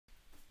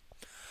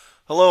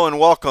Hello and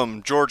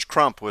welcome, George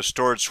Crump with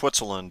Storage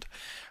Switzerland.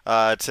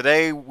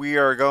 Today we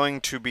are going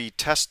to be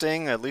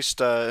testing, at least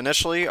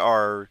initially,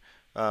 our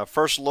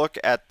first look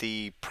at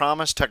the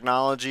Promise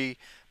Technology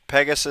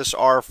Pegasus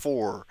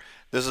R4.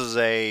 This is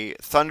a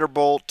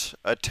Thunderbolt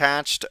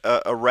attached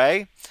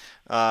array.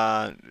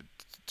 Uh,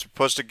 it's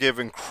supposed to give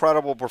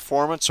incredible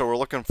performance, so we're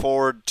looking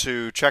forward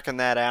to checking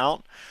that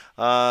out.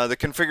 The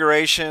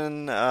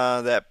configuration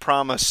that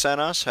Promise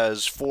sent us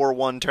has four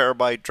 1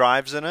 terabyte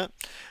drives in it.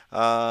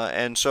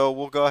 And so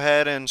we'll go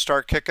ahead and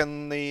start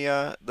kicking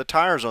the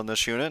tires on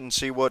this unit and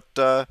see what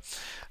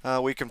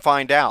we can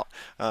find out.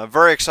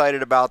 Very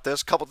excited about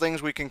this. A couple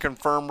things we can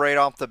confirm right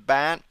off the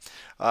bat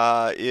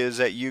is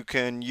that you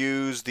can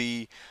use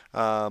the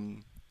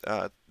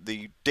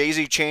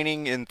daisy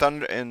chaining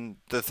in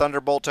the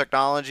Thunderbolt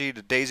technology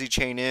to daisy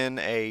chain in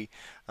a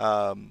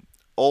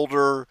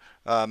older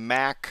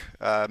Mac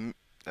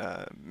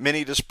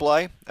mini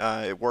display.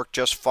 It worked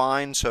just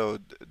fine, so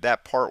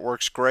that part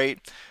works great.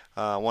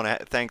 I want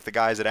to thank the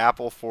guys at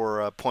Apple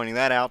for pointing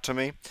that out to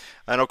me.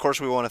 And of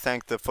course, we want to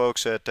thank the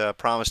folks at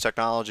Promise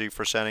Technology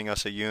for sending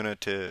us a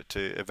unit to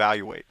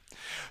evaluate.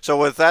 So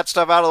with that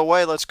stuff out of the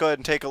way, let's go ahead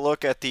and take a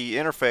look at the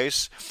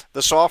interface.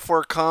 The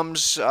software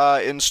comes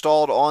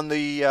installed on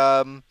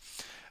the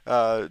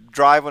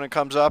drive when it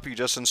comes up. You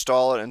just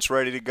install it and it's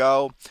ready to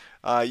go.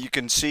 You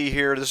can see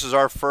here, this is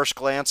our first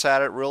glance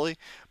at it really,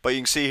 but you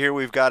can see here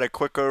we've got a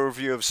quick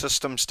overview of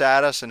system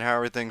status and how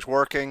everything's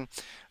working.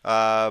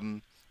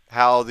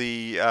 How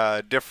the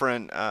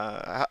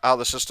how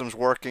the system's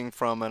working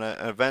from an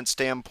event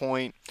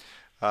standpoint,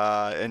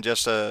 and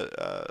just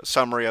a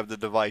summary of the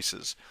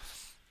devices.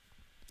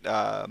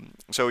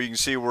 So you can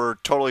see we're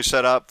totally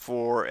set up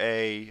for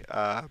a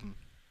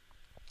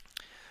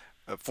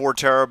 4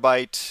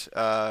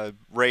 terabyte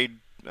RAID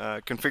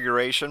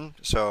configuration,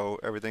 so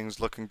everything's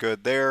looking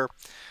good there.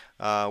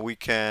 We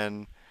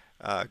can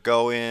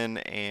go in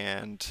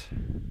and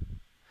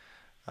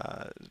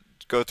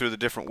go through the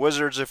different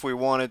wizards if we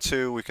wanted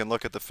to. We can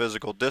look at the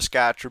physical disk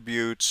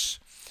attributes.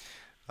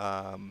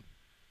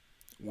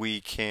 We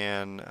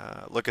can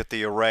look at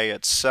the array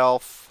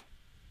itself.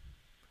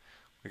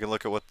 We can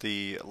look at what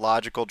the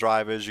logical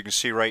drive is. You can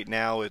see right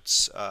now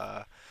it's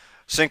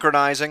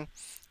synchronizing.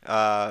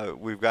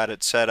 We've got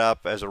it set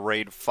up as a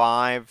RAID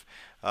 5.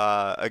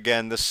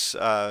 Again, this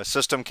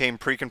system came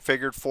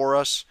pre-configured for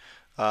us.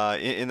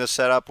 In the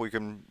setup, we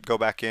can go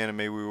back in, and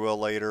maybe we will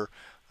later,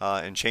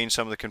 and change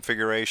some of the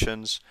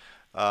configurations.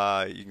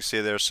 You can see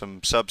there's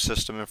some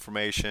subsystem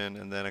information,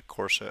 and then of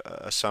course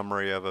a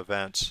summary of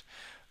events.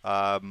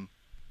 And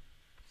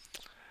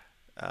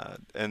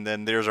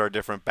then there's our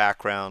different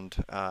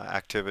background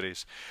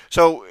activities.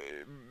 So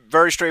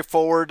very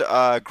straightforward,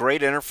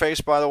 great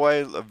interface, by the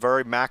way,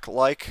 very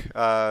Mac-like.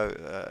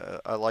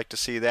 I like to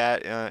see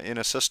that in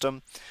a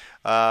system.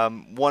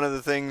 One of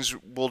the things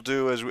we'll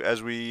do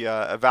as we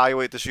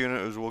evaluate this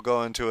unit is we'll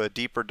go into a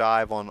deeper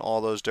dive on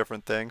all those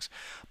different things.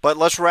 But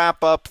let's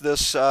wrap up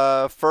this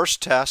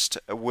first test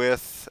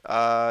with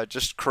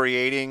just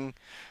creating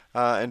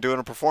and doing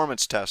a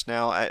performance test.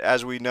 Now,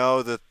 as we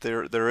know that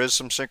there is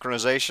some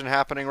synchronization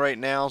happening right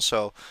now,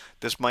 so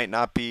this might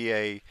not be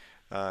a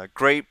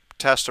great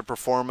test of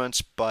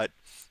performance, but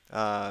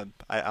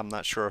I'm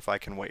not sure if I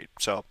can wait.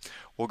 So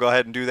we'll go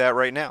ahead and do that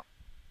right now.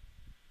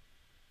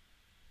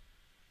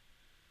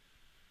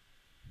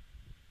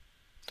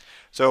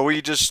 So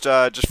we just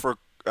for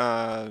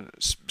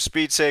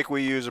speed's sake,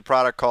 we use a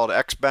product called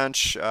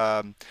Xbench.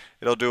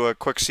 It'll do a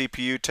quick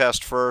CPU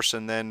test first,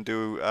 and then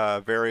do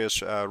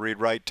various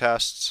read-write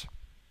tests.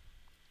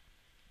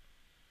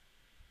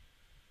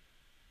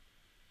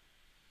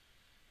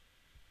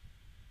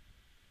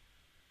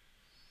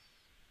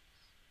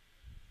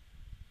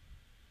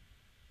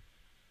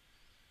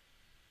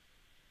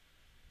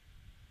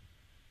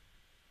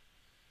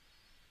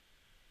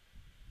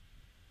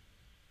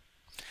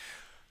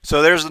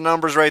 So there's the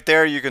numbers right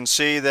there. You can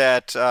see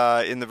that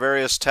in the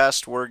various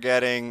tests we're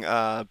getting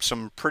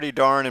some pretty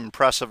darn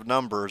impressive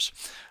numbers.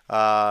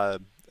 Uh,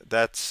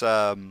 that's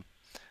um,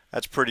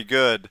 that's pretty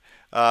good.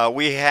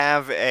 We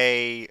have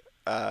a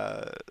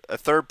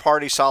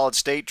third-party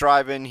solid-state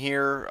drive in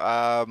here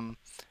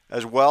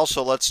as well.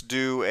 So let's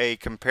do a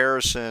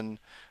comparison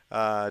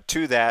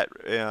to that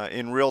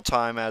in real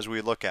time as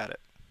we look at it.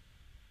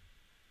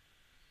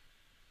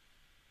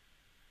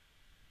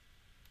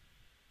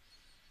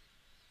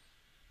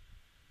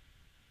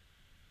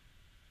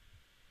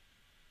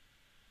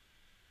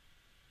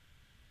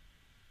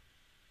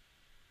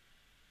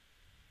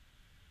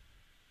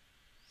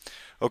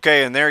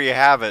 Okay, and there you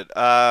have it.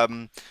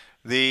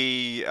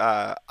 The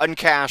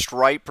uncached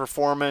write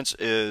performance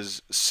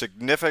is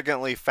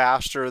significantly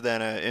faster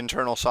than an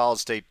internal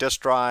solid-state disk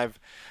drive.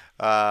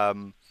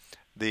 Um,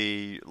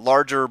 the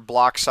larger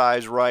block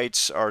size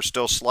writes are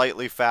still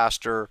slightly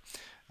faster.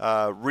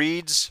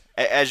 Reads,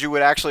 as you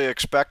would actually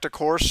expect, of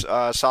course,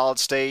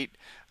 solid-state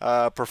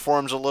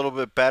performs a little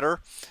bit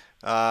better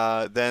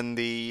than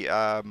the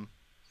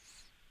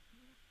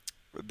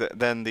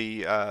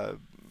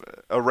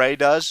array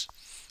does.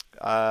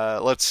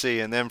 let's see,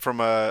 and then from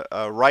a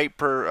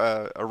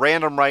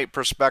random write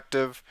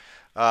perspective,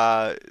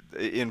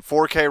 in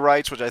 4K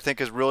writes, which I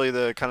think is really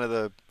the kind of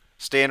the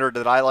standard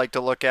that I like to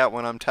look at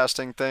when I'm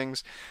testing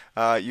things,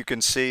 you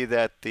can see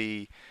that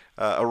the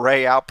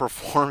array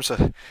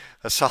outperforms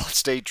a solid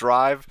state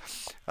drive.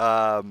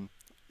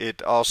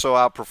 It also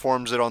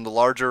outperforms it on the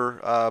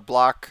larger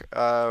block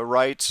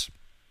writes.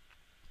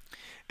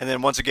 And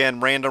then once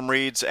again, random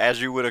reads,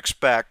 as you would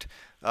expect,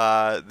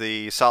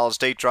 the solid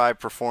state drive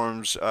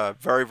performs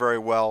very, very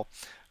well.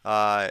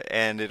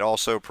 And it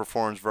also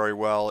performs very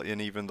well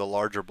in even the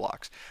larger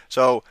blocks.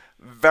 So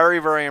very,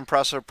 very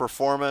impressive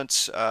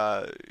performance.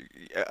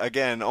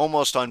 Again,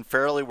 almost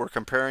unfairly, we're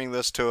comparing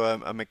this to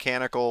a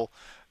mechanical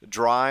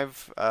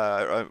drive.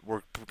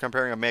 We're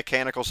comparing a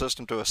mechanical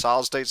system to a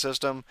solid state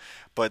system,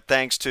 but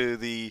thanks to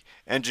the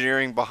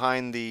engineering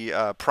behind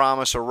the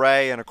Promise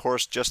array and of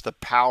course just the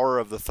power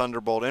of the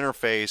Thunderbolt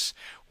interface,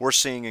 we're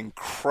seeing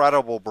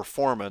incredible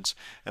performance.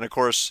 And of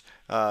course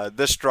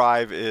this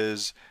drive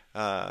is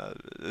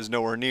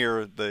nowhere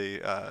near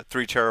the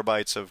 3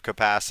 terabytes of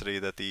capacity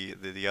that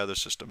the other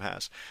system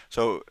has.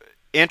 So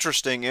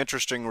interesting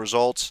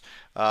results.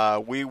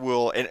 We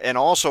will, and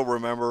also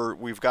remember,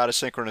 we've got a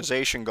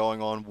synchronization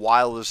going on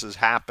while this is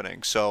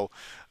happening. So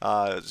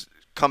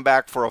come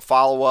back for a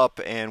follow-up,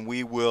 and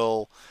we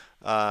will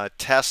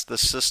test the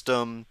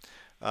system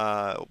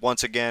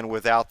once again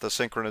without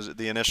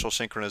the initial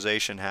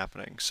synchronization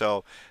happening.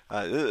 So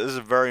this is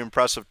a very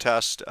impressive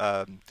test.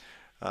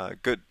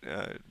 Good.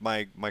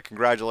 My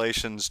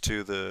congratulations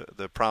to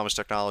the Promise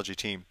Technology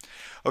team.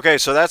 Okay,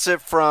 so that's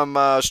it from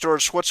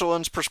Storage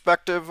Switzerland's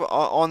perspective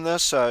on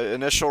this.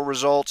 Initial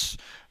results,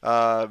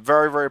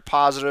 very, very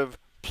positive.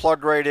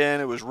 Plugged right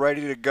in. It was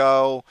ready to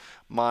go.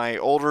 My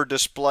older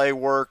display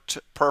worked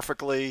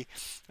perfectly.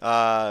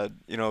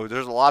 You know,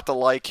 there's a lot to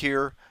like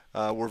here.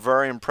 We're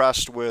very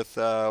impressed with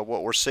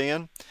what we're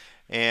seeing.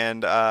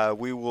 And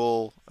we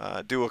will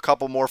do a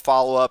couple more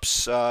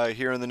follow-ups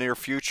here in the near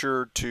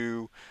future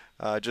to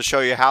just show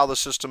you how the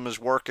system is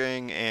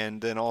working, and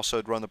then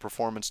also run the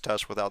performance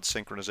test without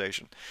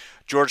synchronization.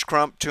 George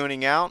Crump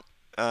tuning out.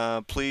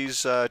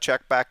 Please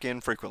check back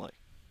in frequently.